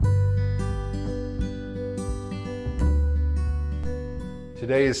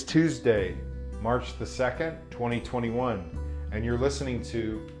Today is Tuesday, March the 2nd, 2021, and you're listening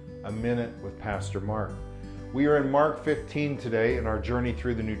to A Minute with Pastor Mark. We are in Mark 15 today in our journey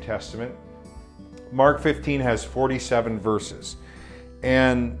through the New Testament. Mark 15 has 47 verses.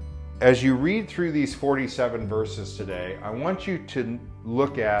 And as you read through these 47 verses today, I want you to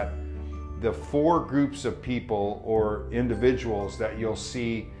look at the four groups of people or individuals that you'll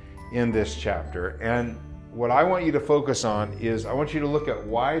see in this chapter. And what I want you to focus on is I want you to look at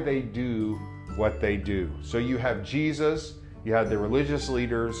why they do what they do. So you have Jesus, you have the religious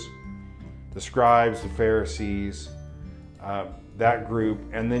leaders, the scribes, the Pharisees, that group,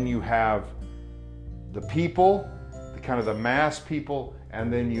 and then you have the people, the mass people,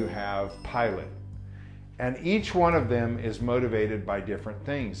 and then you have Pilate. And each one of them is motivated by different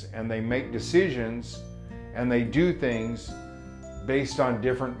things, and they make decisions and they do things based on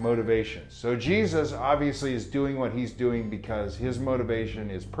different motivations. So Jesus obviously is doing what he's doing because his motivation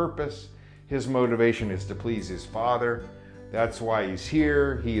is purpose. His motivation is to please his Father. That's why he's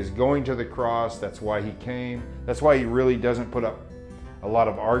here. He is going to the cross. That's why he came. That's why he really doesn't put up a lot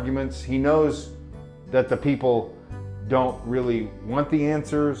of arguments. He knows that the people don't really want the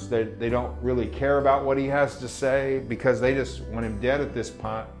answers, that they don't really care about what he has to say because they just want him dead at this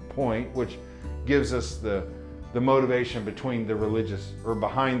point, which gives us the motivation behind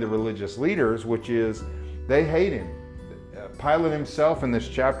the religious leaders, which is they hate him. Pilate himself in this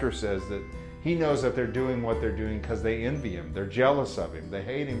chapter says that he knows that they're doing what they're doing because they envy him. They're jealous of him. They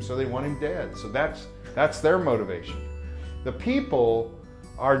hate him, so they want him dead. So that's their motivation. The people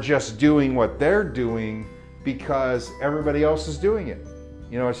are just doing what they're doing because everybody else is doing it.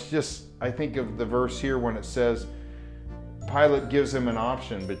 You know, it's just, I think of the verse here when it says, Pilate gives him an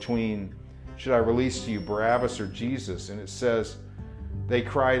option between, should I release to you Barabbas or Jesus? And it says, they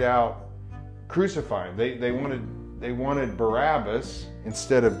cried out, crucify him. They wanted Barabbas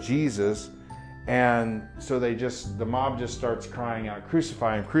instead of Jesus. And so the mob just starts crying out,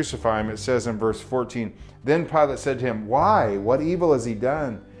 crucify him, crucify him. It says in verse 14, then Pilate said to him, why? What evil has he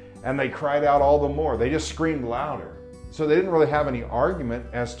done? And they cried out all the more. They just screamed louder. So they didn't really have any argument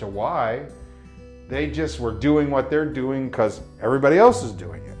as to why. They just were doing what they're doing because everybody else is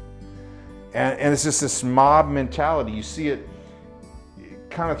doing it. And it's just this mob mentality. You see it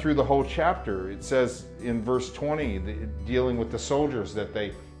kind of through the whole chapter. It says in verse 20, dealing with the soldiers, that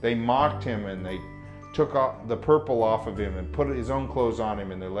they mocked him and they took the purple off of him and put his own clothes on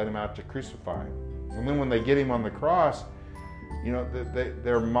him and they let him out to crucify him. And then when they get him on the cross, you know,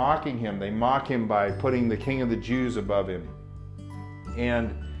 they're mocking him. They mock him by putting the King of the Jews above him.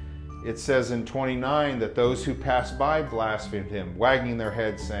 And it says in 29 that those who passed by blasphemed him, wagging their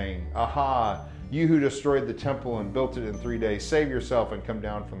heads, saying, aha, you who destroyed the temple and built it in 3 days, save yourself and come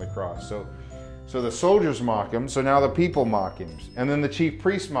down from the cross. So the soldiers mock him, so now the people mock him. And then the chief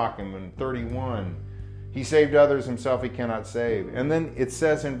priests mock him in 31. He saved others, himself he cannot save. And then it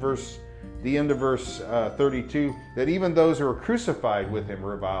says in the end of verse 32, that even those who were crucified with him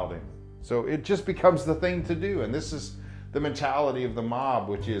reviled him. So it just becomes the thing to do. And this is the mentality of the mob,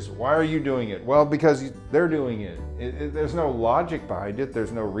 which is, why are you doing it? Well, because they're doing it. There's no logic behind it.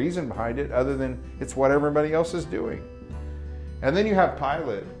 There's no reason behind it other than it's what everybody else is doing. And then you have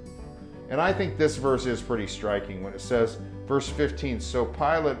Pilate. And I think this verse is pretty striking when it says, verse 15, so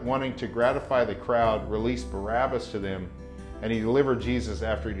Pilate, wanting to gratify the crowd, released Barabbas to them, and he delivered Jesus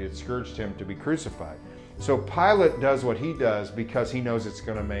after he had scourged him to be crucified. So Pilate does what he does because he knows it's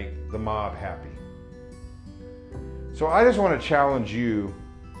going to make the mob happy. So I just want to challenge you,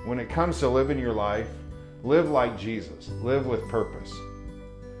 when it comes to living your life, live like Jesus. Live with purpose.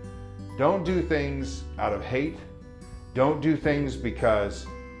 Don't do things out of hate. Don't do things because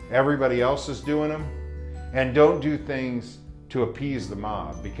everybody else is doing them. And don't do things to appease the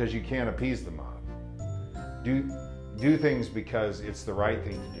mob, because you can't appease the mob. Do things because it's the right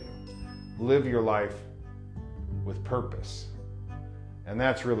thing to do. Live your life with purpose. And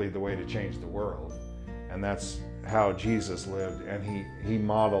that's really the way to change the world. And that's how Jesus lived, and he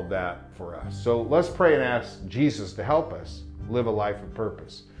modeled that for us. So let's pray and ask Jesus to help us live a life of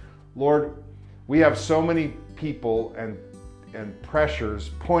purpose. Lord, we have so many people and pressures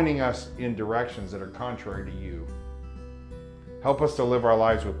pointing us in directions that are contrary to you. Help us to live our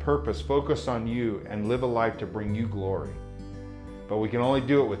lives with purpose, focus on you, and live a life to bring you glory. But we can only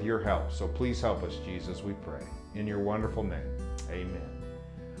do it with your help. So please help us, Jesus, we pray. In your wonderful name, amen.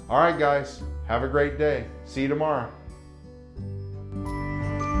 All right, guys, have a great day. See you tomorrow.